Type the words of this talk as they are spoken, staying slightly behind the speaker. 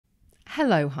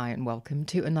Hello, hi, and welcome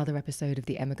to another episode of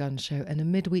The Emma Gunn Show and a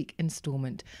midweek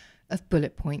instalment of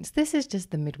Bullet Points. This is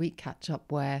just the midweek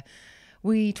catch-up where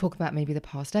we talk about maybe the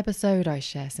past episode, I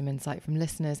share some insight from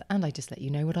listeners, and I just let you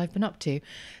know what I've been up to.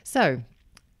 So,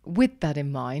 with that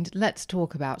in mind, let's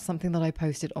talk about something that I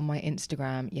posted on my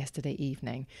Instagram yesterday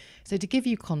evening. So to give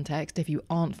you context, if you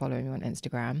aren't following me on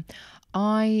Instagram,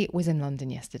 I was in London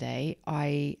yesterday.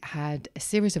 I had a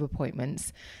series of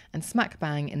appointments and smack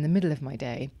bang in the middle of my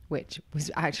day, which was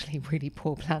actually really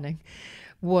poor planning,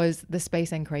 was the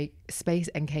Space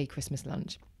NK Christmas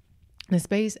lunch. The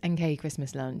Space NK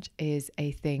Christmas lunch is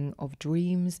a thing of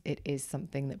dreams. It is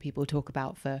something that people talk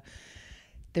about for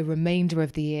the remainder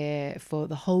of the year, for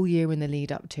the whole year in the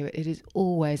lead up to it. It is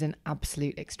always an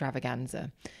absolute extravaganza.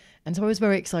 And so I was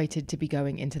very excited to be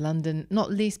going into London,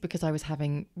 not least because I was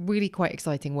having really quite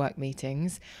exciting work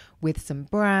meetings with some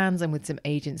brands and with some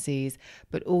agencies,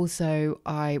 but also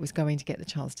I was going to get the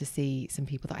chance to see some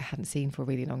people that I hadn't seen for a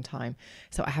really long time.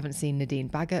 So I haven't seen Nadine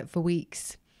Baggott for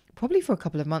weeks. Probably for a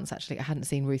couple of months, actually. I hadn't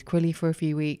seen Ruth Quilly for a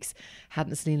few weeks,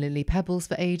 hadn't seen Lily Pebbles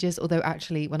for ages. Although,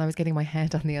 actually, when I was getting my hair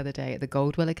done the other day at the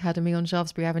Goldwell Academy on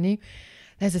Shaftesbury Avenue,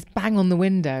 there's this bang on the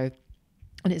window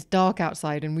and it's dark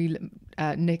outside. And we,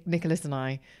 Nicholas,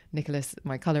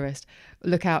 my colorist,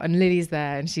 look out and Lily's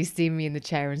there and she's seen me in the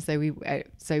chair. And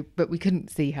but we couldn't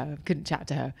see her, couldn't chat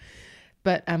to her.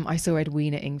 But I saw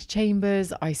Edwina Ings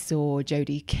Chambers, I saw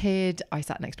Jodie Kidd, I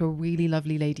sat next to a really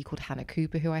lovely lady called Hannah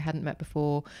Cooper who I hadn't met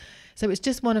before. So it's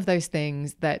just one of those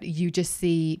things that you just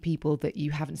see people that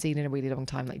you haven't seen in a really long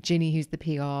time, like Ginny, who's the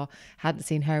PR, hadn't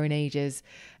seen her in ages,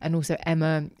 and also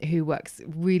Emma, who works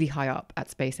really high up at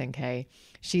Space NK.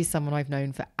 She's someone I've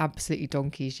known for absolutely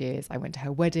donkey's years. I went to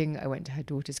her wedding, I went to her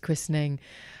daughter's christening,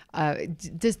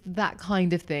 just that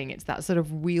kind of thing. It's that sort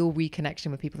of real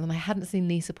reconnection with people. And I hadn't seen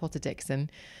Lisa Potter Dixon.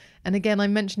 And again,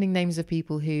 I'm mentioning names of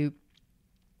people who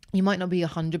you might not be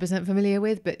 100% familiar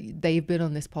with, but they've been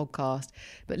on this podcast.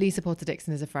 But Lisa Potter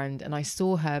Dixon is a friend, and I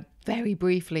saw her very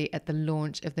briefly at the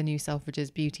launch of the new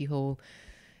Selfridges Beauty Hall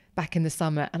back in the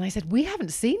summer. And I said, we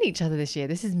haven't seen each other this year.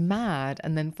 This is mad.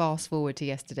 And then fast forward to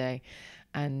yesterday,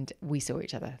 and we saw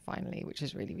each other finally, which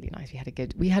was really, really nice.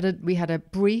 We had a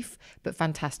brief but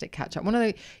fantastic catch up. One of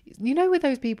the, with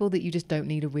those people that you just don't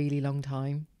need a really long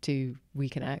time to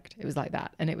reconnect. It was like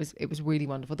that, and it was really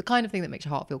wonderful. The kind of thing that makes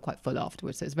your heart feel quite full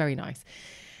afterwards. So it's very nice.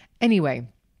 Anyway,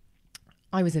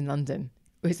 I was in London.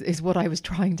 Is what I was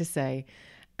trying to say.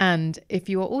 And if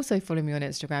you are also following me on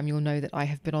Instagram, you'll know that I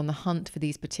have been on the hunt for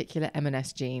these particular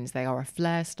M&S jeans. They are a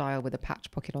flare style with a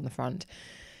patch pocket on the front.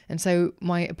 And so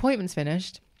my appointment's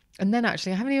finished. And then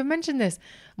actually, I haven't even mentioned this.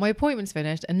 My appointment's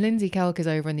finished and Lindsay Kelk is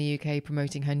over in the UK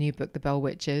promoting her new book, The Bell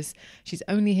Witches. She's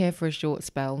only here for a short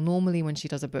spell. Normally when she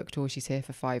does a book tour, she's here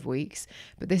for 5 weeks.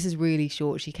 But this is really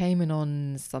short. She came in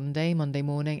on Monday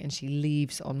morning, and she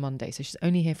leaves on Monday. So she's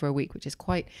only here for a week, which is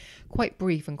quite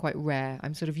brief and quite rare.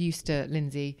 I'm sort of used to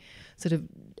Lindsay sort of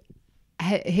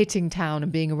hitting town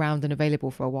and being around and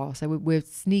available for a while. So we're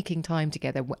sneaking time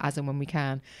together as and when we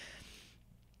can.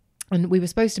 And we were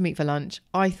supposed to meet for lunch.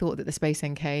 I thought that the Space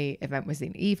NK event was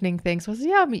an evening thing. So I said,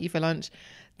 yeah, I'll meet you for lunch.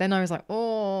 Then I was like,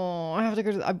 oh, I have to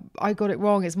go I got it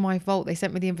wrong. It's my fault. They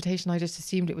sent me the invitation. I just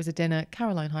assumed it was a dinner.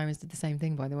 Caroline Hirons did the same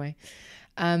thing, by the way.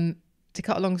 To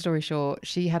cut a long story short,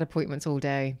 she had appointments all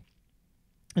day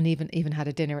and even had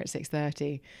a dinner at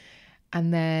 6:30.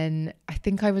 And then I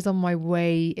think I was on my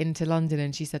way into London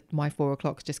and she said, my 4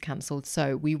 o'clock's just cancelled.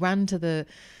 So we met,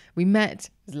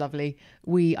 it was lovely.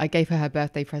 I gave her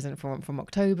birthday present from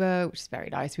October, which is very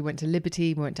nice. We went to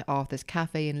Liberty, we went to Arthur's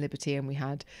Cafe in Liberty,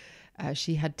 and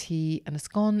she had tea and a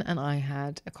scone and I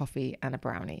had a coffee and a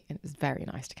brownie. And it was very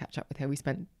nice to catch up with her. We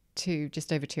spent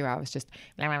just over 2 hours, just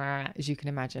as you can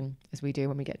imagine, as we do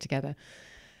when we get together.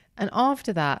 And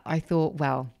after that, I thought,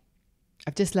 well,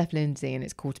 I've just left Lindsay and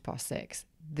it's 6:15.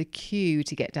 The queue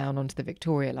to get down onto the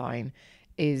Victoria line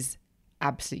is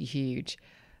absolutely huge.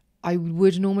 I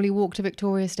would normally walk to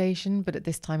Victoria Station, but at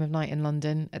that time of night in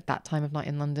London,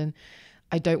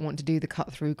 I don't want to do the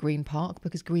cut through Green Park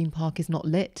because Green Park is not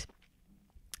lit.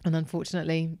 And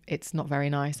unfortunately, it's not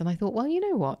very nice. And I thought, well, you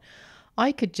know what?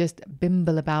 I could just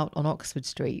bimble about on Oxford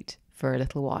Street for a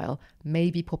little while,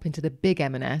 maybe pop into the big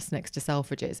M&S next to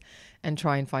Selfridges and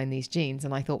try and find these jeans.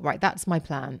 And I thought, right, that's my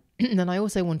plan. And then I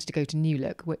also wanted to go to New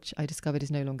Look, which I discovered is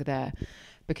no longer there,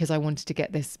 because I wanted to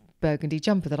get this burgundy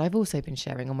jumper that I've also been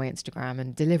sharing on my Instagram,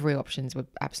 and delivery options were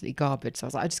absolutely garbage. So I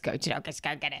was like, just go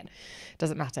get it.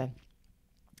 Doesn't matter.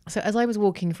 So as I was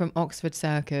walking from Oxford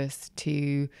Circus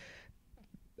to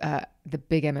the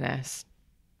big M&S,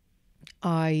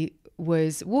 I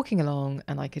was walking along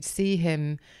and I could see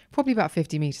him probably about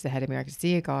 50 meters ahead of me. I could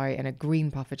see a guy in a green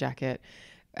puffer jacket,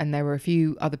 and there were a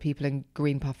few other people in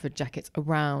green puffer jackets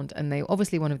around, and they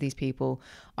obviously one of these people.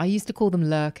 I used to call them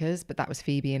lurkers, but that was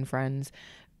Phoebe and Friends.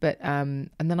 But and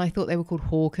then I thought they were called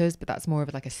hawkers, but that's more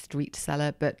of like a street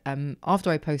seller. But after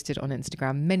I posted on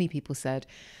Instagram, many people said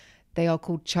they are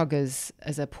called chuggers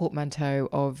as a portmanteau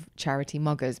of charity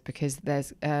muggers, because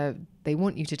there's they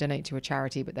want you to donate to a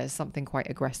charity, but there's something quite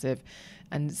aggressive,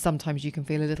 and sometimes you can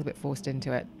feel a little bit forced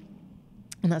into it.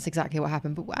 And that's exactly what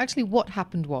happened. But actually what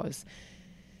happened was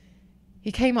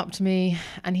he came up to me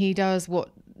and he does what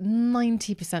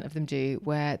 90% of them do,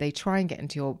 where they try and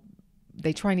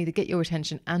either get your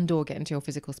attention and or get into your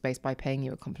physical space by paying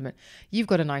you a compliment. You've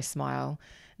got a nice smile.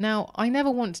 Now, I never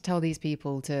want to tell these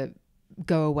people to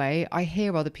go away. I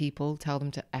hear other people tell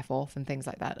them to F off and things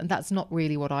like that. And that's not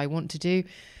really what I want to do.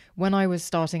 When I was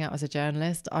starting out as a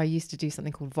journalist, I used to do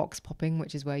something called vox popping,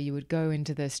 which is where you would go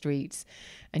into the streets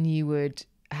and you would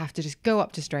have to just go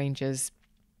up to strangers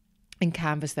and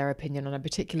canvass their opinion on a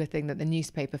particular thing that the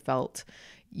newspaper felt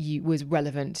was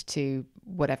relevant to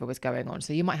whatever was going on.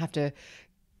 So you might have to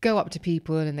go up to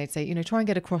people and they'd say, try and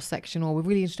get a cross section, or we're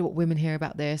really interested in what women hear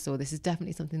about this, or this is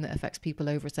definitely something that affects people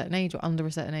over a certain age or under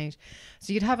a certain age.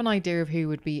 So you'd have an idea of who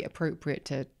would be appropriate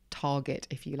to target,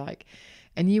 if you like.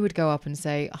 And you would go up and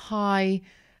say, hi,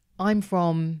 I'm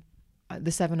from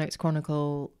the Seven Oaks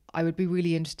Chronicle. I would be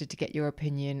really interested to get your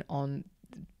opinion on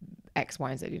X,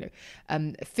 Y, and Z.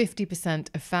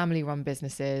 50% of family-run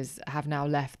businesses have now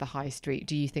left the high street.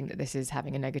 Do you think that this is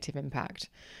having a negative impact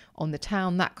on the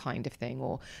town? That kind of thing.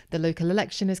 Or the local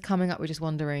election is coming up. We're just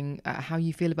wondering how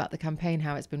you feel about the campaign,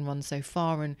 how it's been run so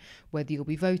far, and whether you'll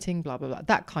be voting, blah, blah, blah.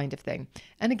 That kind of thing.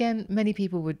 And again, many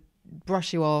people would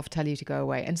brush you off, tell you to go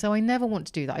away. And so I never want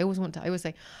to do that. I always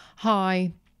say,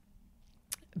 hi,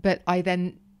 but I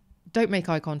then don't make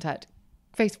eye contact,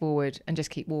 face forward, and just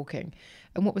keep walking.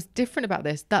 And what was different about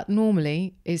this, that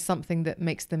normally is something that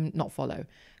makes them not follow.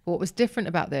 But what was different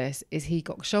about this is he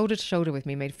got shoulder to shoulder with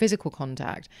me, made physical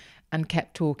contact, and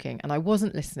kept talking. And I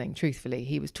wasn't listening, truthfully.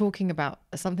 He was talking about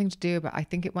something to do about, I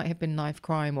think it might have been knife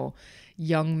crime, or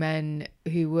young men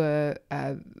who were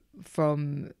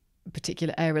from a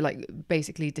particular area, like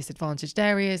basically disadvantaged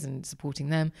areas, and supporting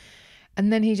them.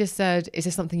 And then he just said, is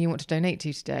this something you want to donate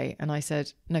to today? And I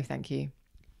said, no, thank you.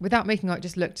 Without making eye,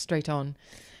 just looked straight on.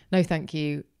 No, thank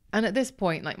you. And at this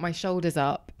point, like, my shoulder's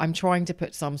up. I'm trying to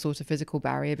put some sort of physical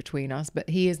barrier between us, but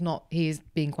he is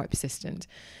being quite persistent.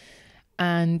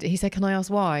 And he said, can I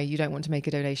ask why you don't want to make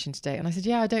a donation today? And I said,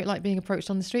 yeah, I don't like being approached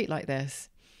on the street like this.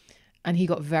 And he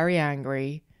got very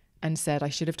angry and said I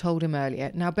should have told him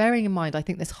earlier. Now, bearing in mind, I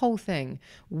think this whole thing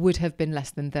would have been less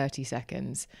than 30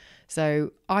 seconds.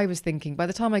 So I was thinking, by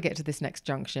the time I get to this next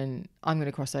junction, I'm going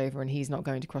to cross over and he's not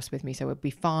going to cross with me, so it'll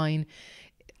be fine.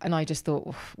 And I just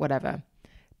thought, whatever.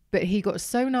 But he got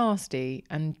so nasty,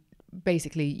 and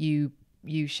basically you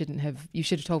should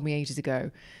have told me ages ago.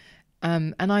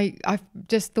 And I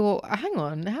just thought, hang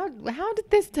on, how did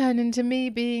this turn into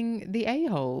me being the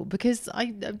a-hole? Because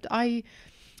I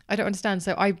don't understand.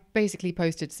 So I basically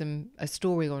posted a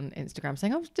story on Instagram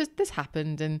saying, this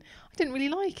happened and I didn't really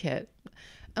like it.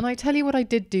 And I tell you what I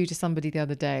did do to somebody the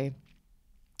other day,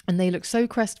 and they looked so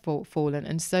crestfallen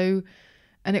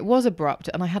and it was abrupt,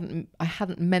 and I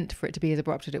hadn't meant for it to be as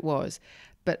abrupt as it was.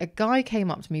 But a guy came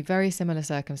up to me, very similar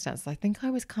circumstances. I think I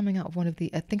was coming out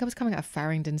of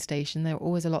Farringdon Station. There were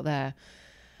always a lot there.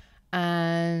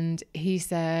 And he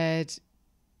said,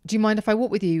 do you mind if I walk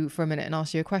with you for a minute and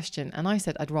ask you a question? And I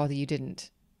said, I'd rather you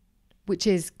didn't, but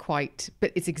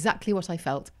it's exactly what I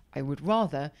felt. I would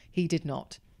rather he did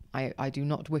not. I do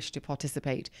not wish to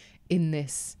participate in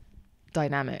this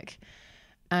dynamic.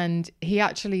 And he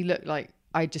actually looked like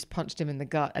I just punched him in the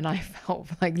gut, and I felt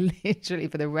like literally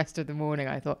for the rest of the morning,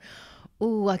 I thought,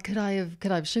 oh, could I have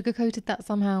sugarcoated that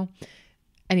somehow?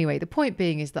 Anyway, the point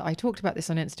being is that I talked about this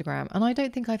on Instagram, and I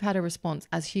don't think I've had a response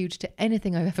as huge to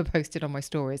anything I've ever posted on my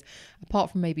stories,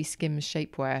 apart from maybe Skims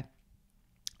shapewear,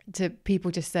 to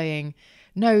people just saying,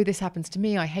 no, this happens to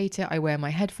me. I hate it. I wear my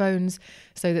headphones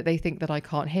so that they think that I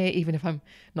can't hear, even if I'm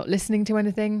not listening to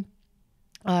anything.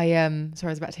 Sorry, I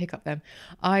was about to hiccup then.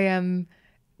 I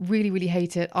really, really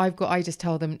hate it. I just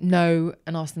tell them no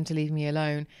and ask them to leave me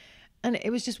alone. And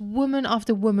it was just woman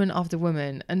after woman after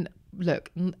woman. And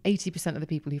look, 80% of the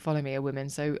people who follow me are women,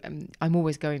 so I'm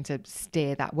always going to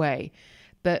steer that way.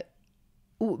 But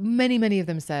many, many of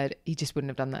them said he just wouldn't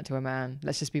have done that to a man.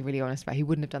 Let's just be really honest about it. He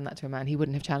wouldn't have done that to a man. He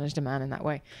wouldn't have challenged a man in that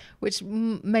way, which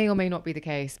may or may not be the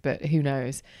case, but who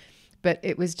knows. But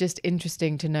it was just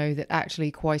interesting to know that actually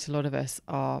quite a lot of us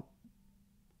are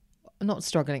not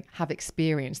struggling, have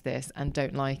experienced this and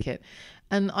don't like it.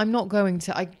 And I'm not going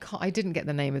to, I didn't get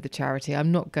the name of the charity.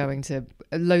 I'm not going to,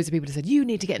 loads of people have said, you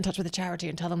need to get in touch with the charity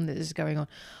and tell them that this is going on.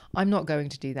 I'm not going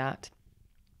to do that.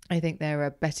 I think there are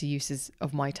better uses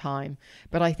of my time.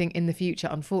 But I think in the future,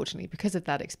 unfortunately, because of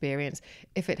that experience,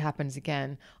 if it happens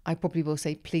again, I probably will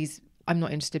say, please, I'm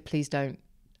not interested, please don't.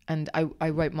 And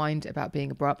I won't mind about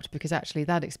being abrupt, because actually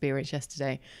that experience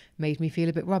yesterday made me feel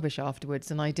a bit rubbish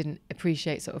afterwards. And I didn't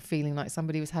appreciate sort of feeling like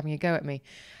somebody was having a go at me.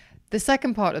 The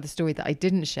second part of the story that I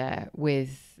didn't share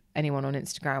with anyone on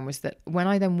Instagram was that when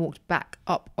I then walked back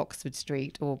up Oxford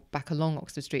Street, or back along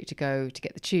Oxford Street to go to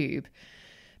get the tube,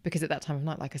 because at that time of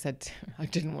night, like I said, I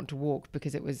didn't want to walk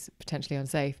because it was potentially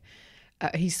unsafe.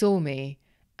 He saw me,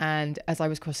 and as I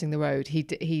was crossing the road, he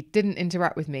didn't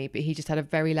interact with me, but he just had a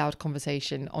very loud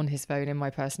conversation on his phone in my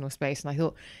personal space. And I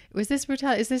thought, was this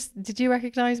brutal? Did you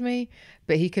recognize me?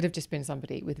 But he could have just been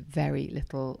somebody with very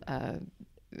little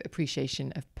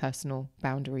appreciation of personal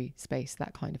boundary space,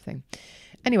 that kind of thing.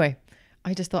 Anyway,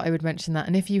 I just thought I would mention that.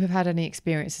 And if you have had any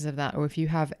experiences of that, or if you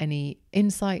have any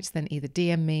insights, then either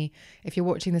DM me. If you're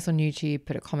watching this on YouTube,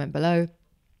 put a comment below.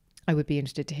 I would be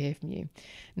interested to hear from you.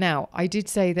 Now, I did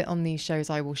say that on these shows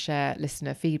I will share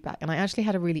listener feedback, and I actually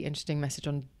had a really interesting message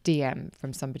on DM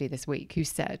from somebody this week who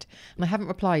said, and I haven't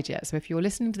replied yet, so if you're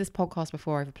listening to this podcast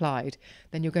before I've replied,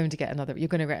 then you're going to get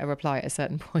a reply at a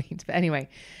certain point. But anyway,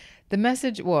 the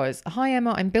message was, "Hi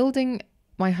Emma, I'm building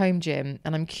my home gym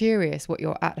and I'm curious what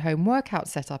your at-home workout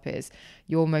setup is,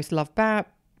 your most loved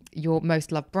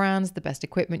brands, the best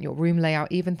equipment, your room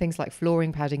layout, even things like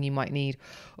flooring padding you might need,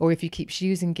 or if you keep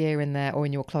shoes and gear in there or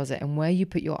in your closet, and where you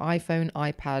put your iPhone,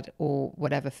 iPad or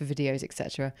whatever for videos,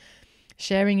 etc.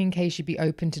 Sharing in case you'd be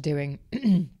open to doing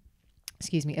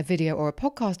a video or a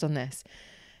podcast on this."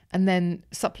 And then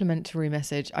supplementary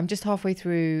message, "I'm just halfway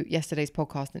through yesterday's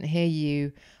podcast and here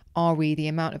you are the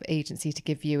amount of agency to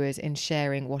give viewers in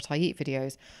sharing what I eat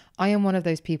videos. I am one of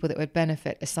those people that would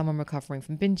benefit as someone recovering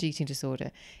from binge eating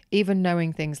disorder. Even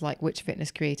knowing things like which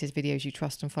fitness creators' videos you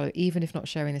trust and follow, even if not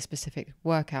sharing the specific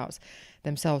workouts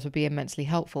themselves, would be immensely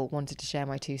helpful. Wanted to share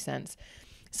my 2 cents.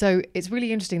 So it's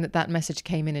really interesting that message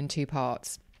came in 2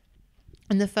 parts.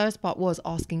 And the first part was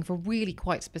asking for really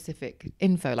quite specific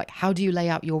info, like how do you lay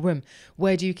out your room?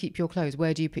 Where do you keep your clothes?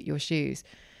 Where do you put your shoes?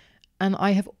 And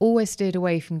I have always steered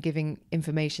away from giving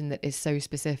information that is so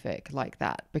specific like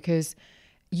that, because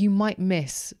you might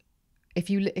miss,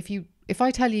 if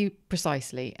I tell you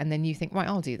precisely and then you think, right,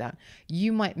 I'll do that,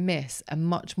 you might miss a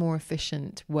much more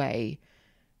efficient way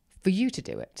for you to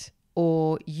do it.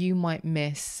 Or you might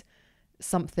miss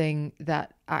something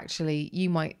that actually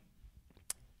you might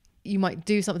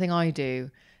do something I do,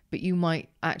 but you might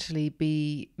actually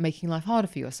be making life harder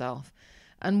for yourself.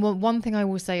 And one thing I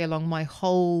will say along my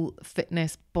whole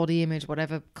fitness, body image,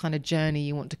 whatever kind of journey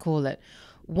you want to call it,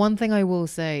 one thing I will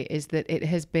say is that it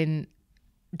has been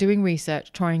doing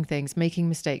research, trying things, making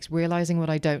mistakes, realizing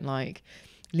what I don't like,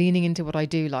 leaning into what I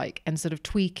do like, and sort of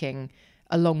tweaking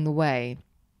along the way.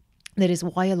 That is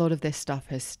why a lot of this stuff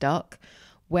has stuck.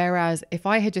 Whereas if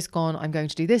I had just gone, I'm going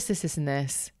to do this, this, this, and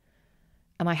this,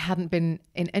 and I hadn't been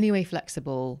in any way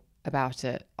flexible about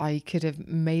it, I could have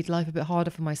made life a bit harder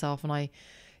for myself, and I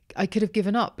could have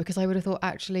given up, because I would have thought,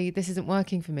 actually this isn't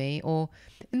working for me. Or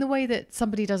in the way that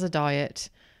somebody does a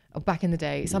diet, or back in the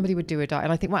day somebody would do a diet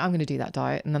and I think, well, I'm going to do that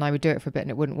diet, and then I would do it for a bit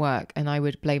and it wouldn't work and I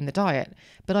would blame the diet.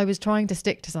 But I was trying to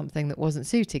stick to something that wasn't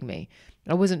suiting me.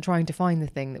 I wasn't trying to find the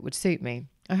thing that would suit me.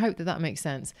 I hope that makes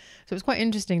sense. So it was quite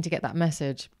interesting to get that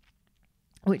message,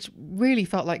 which really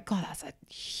felt like, God, that's a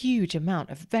huge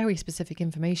amount of very specific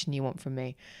information you want from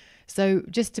me. So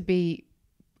just to be,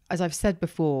 as I've said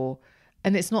before,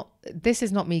 and this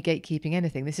is not me gatekeeping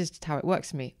anything, this is just how it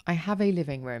works for me. I have a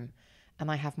living room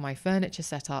and I have my furniture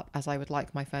set up as I would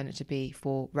like my furniture to be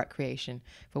for recreation,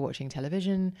 for watching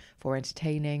television, for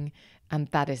entertaining, and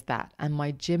that is that. And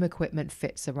my gym equipment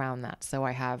fits around that. So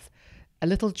I have a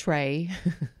little tray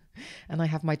and I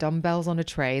have my dumbbells on a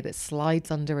tray that slides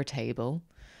under a table.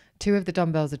 2 of the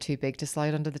dumbbells are too big to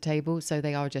slide under the table, so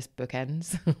they are just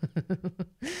bookends.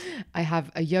 I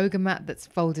have a yoga mat that's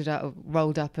folded up,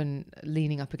 rolled up and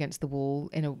leaning up against the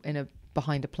wall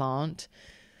behind a plant.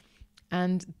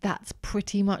 And that's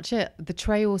pretty much it. The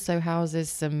tray also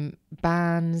houses some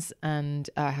bands, and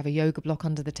I have a yoga block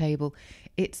under the table.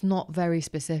 It's not very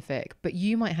specific, but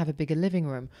you might have a bigger living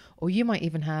room, or you might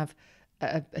even have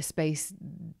a space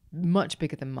much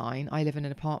bigger than mine. I live in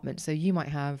an apartment, so you might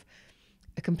have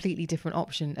a completely different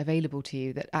option available to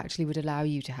you that actually would allow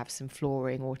you to have some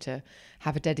flooring or to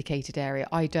have a dedicated area.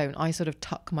 I don't. I sort of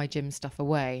tuck my gym stuff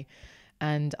away.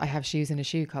 and I have shoes in a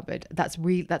shoe cupboard. That's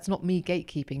not me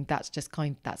gatekeeping.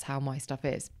 That's how my stuff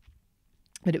is.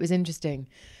 But it was interesting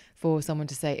for someone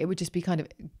to say it would just be kind of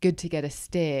good to get a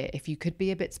steer if you could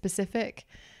be a bit specific.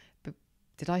 But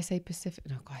did I say Pacific?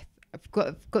 No, God,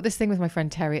 I've got this thing with my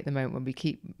friend Terry at the moment when we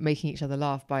keep making each other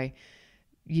laugh by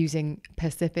using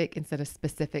Pacific instead of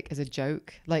specific as a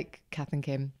joke, like Kath and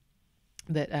Kim,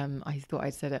 that I thought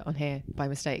I'd said it on here by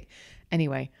mistake.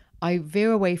 Anyway, I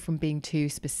veer away from being too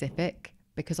specific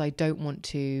because I want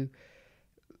to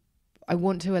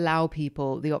allow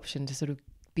people the option to sort of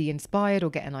be inspired or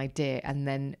get an idea and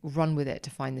then run with it to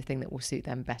find the thing that will suit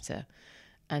them better.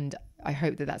 And I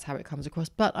hope that that's how it comes across.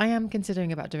 But I am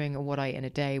considering about doing a what I eat in a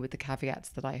day with the caveats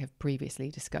that I have previously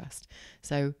discussed.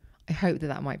 So I hope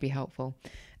that might be helpful.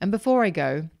 And before I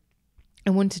go,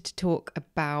 I wanted to talk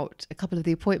about a couple of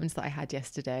the appointments that I had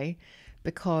yesterday,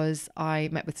 because I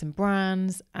met with some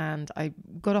brands and I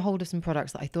got a hold of some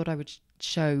products that I thought I would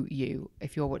show you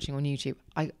if you're watching on YouTube.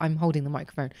 I'm holding the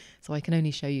microphone, so I can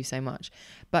only show you so much.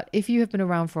 But if you have been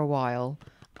around for a while,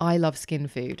 I love skin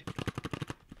food.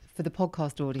 For the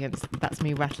podcast audience, that's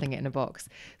me rattling it in a box.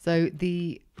 So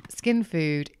the skin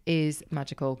food is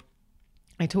magical.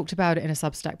 I talked about it in a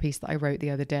Substack piece that I wrote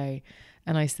the other day.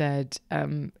 And I said,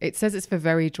 it says it's for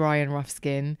very dry and rough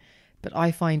skin, but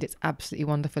I find it's absolutely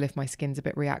wonderful if my skin's a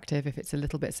bit reactive, if it's a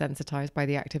little bit sensitized by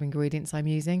the active ingredients I'm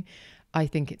using. I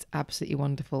think it's absolutely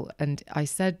wonderful. And I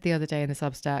said the other day in the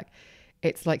Substack,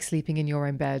 it's like sleeping in your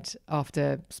own bed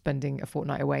after spending a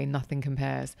fortnight away. Nothing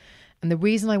compares. And the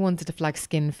reason I wanted to flag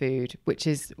skin food, which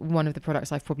is one of the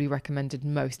products I've probably recommended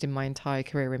most in my entire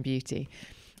career in beauty,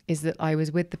 is that I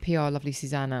was with the PR lovely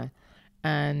Susanna,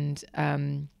 and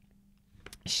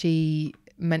she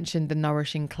mentioned the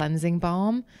Nourishing Cleansing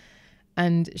Balm.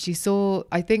 And she saw,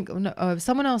 I think,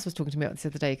 someone else was talking to me about this the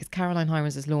other day, because Caroline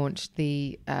Hirons has launched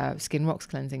the Skin Rocks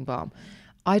Cleansing Balm.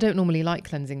 I don't normally like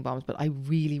cleansing balms, but I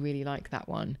really, really like that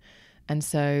one. And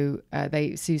so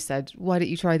Sue said, why don't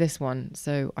you try this one?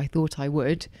 So I thought I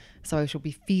would. So I shall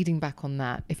be feeding back on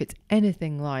that. If it's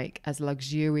anything like as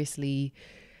luxuriously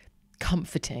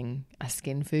comforting as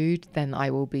skin food, then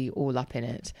I will be all up in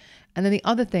it. And then the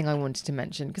other thing I wanted to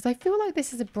mention, because I feel like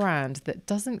this is a brand that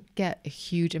doesn't get a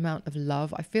huge amount of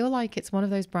love. I feel like it's one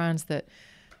of those brands that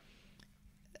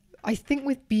I think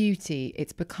with beauty,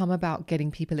 it's become about getting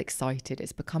people excited.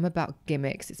 It's become about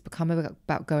gimmicks. It's become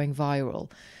about going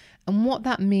viral. And what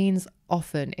that means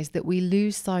often is that we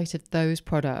lose sight of those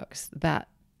products that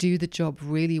do the job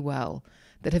really well,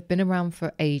 that have been around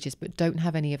for ages but don't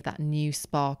have any of that new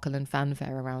sparkle and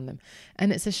fanfare around them.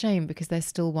 And it's a shame because they're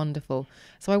still wonderful.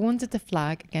 So I wanted to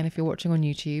flag, again, if you're watching on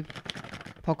YouTube,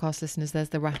 podcast listeners, there's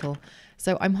the rattle.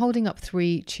 So I'm holding up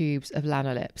 3 tubes of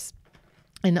Lanolips.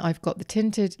 And I've got the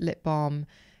tinted lip balm,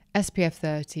 SPF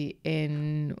 30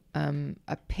 in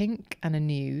a pink and a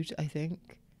nude, I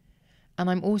think. And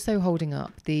I'm also holding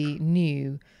up the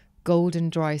new Golden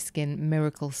Dry Skin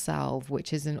Miracle Salve,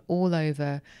 which is an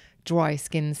all-over dry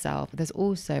skin salve. There's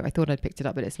also, I thought I'd picked it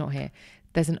up, but it's not here.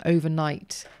 There's an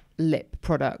overnight lip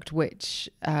product, which,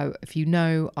 if you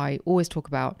know, I always talk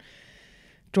about.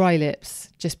 Dry lips,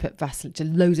 just put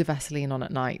Vaseline, loads of Vaseline on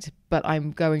at night. But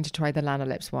I'm going to try the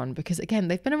Lanolips one because, again,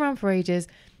 they've been around for ages.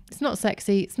 It's not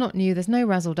sexy. It's not new. There's no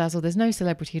razzle dazzle. There's no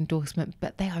celebrity endorsement,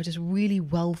 but they are just really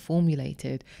well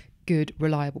formulated, good,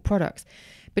 reliable products.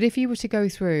 But if you were to go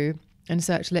through and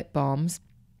search lip balms,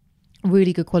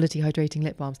 really good quality hydrating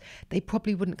lip balms, they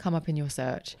probably wouldn't come up in your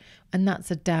search. And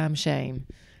that's a damn shame.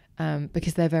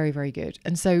 Because they're very, very good.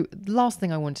 And so the last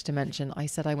thing I wanted to mention, I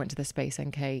said I went to the Space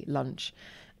NK lunch,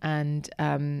 and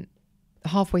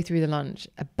halfway through the lunch,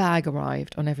 a bag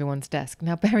arrived on everyone's desk.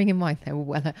 Now, bearing in mind,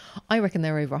 I reckon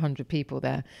there were over 100 people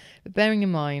there. But bearing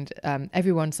in mind,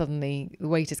 everyone suddenly, the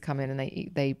waiters come in and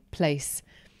they place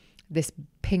this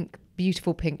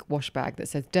beautiful pink wash bag that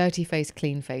says dirty face,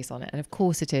 clean face on it. And of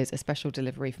course it is a special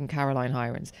delivery from Caroline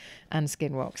Hirons and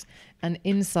Skin Rocks. And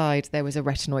inside there was a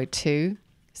retinoid too.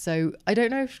 So I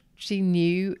don't know if she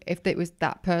knew if it was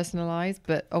that personalized,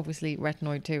 but obviously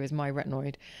retinoid 2 is my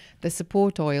retinoid. The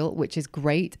support oil, which is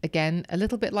great. Again, a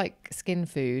little bit like skin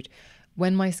food.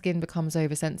 When my skin becomes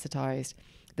oversensitized,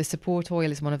 the support oil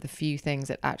is one of the few things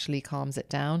that actually calms it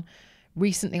down.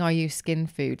 Recently, I used skin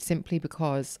food simply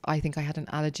because I think I had an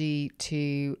allergy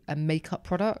to a makeup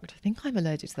product. I think I'm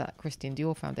allergic to that Christian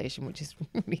Dior foundation, which is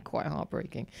really quite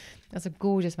heartbreaking. That's a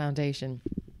gorgeous foundation.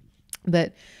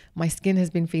 But my skin has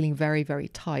been feeling very, very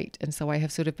tight. And so I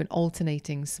have sort of been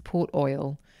alternating support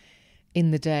oil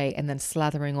in the day and then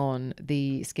slathering on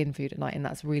the skin food at night. And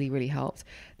that's really, really helped.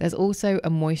 There's also a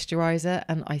moisturizer.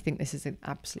 And I think this is an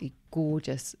absolutely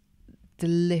gorgeous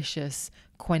delicious,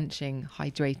 quenching,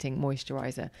 hydrating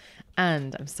moisturizer.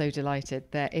 And I'm so delighted.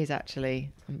 There is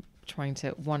actually, I'm trying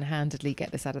to one-handedly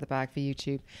get this out of the bag for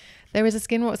YouTube. There is a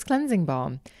Skinrocks cleansing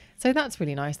balm. So that's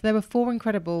really nice. There were 4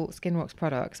 incredible Skinrocks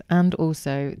products and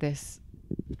also this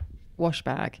wash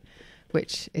bag,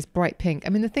 which is bright pink. I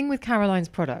mean, the thing with Caroline's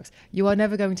products, you are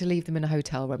never going to leave them in a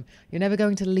hotel room. You're never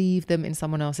going to leave them in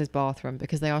someone else's bathroom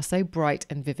because they are so bright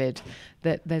and vivid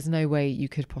that there's no way you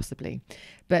could possibly.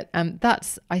 But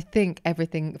that's, I think,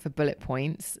 everything for bullet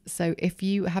points. So if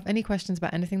you have any questions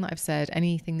about anything that I've said,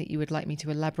 anything that you would like me to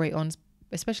elaborate on,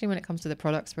 especially when it comes to the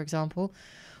products, for example,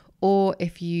 or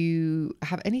if you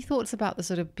have any thoughts about the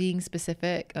sort of being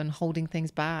specific and holding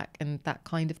things back and that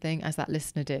kind of thing, as that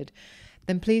listener did,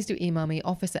 then please do email me,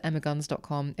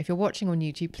 office@emmaguns.com. If you're watching on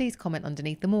YouTube, please comment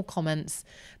underneath. The more comments,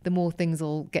 the more things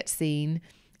will get seen.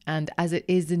 And as it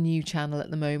is a new channel at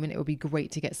the moment, it would be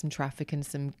great to get some traffic and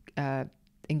some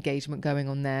engagement going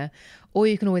on there. Or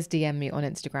you can always DM me on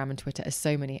Instagram and Twitter, as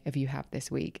so many of you have this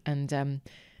week. And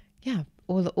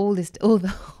all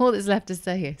that's left to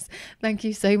say is thank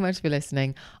you so much for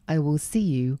listening. I will see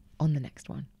you on the next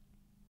one.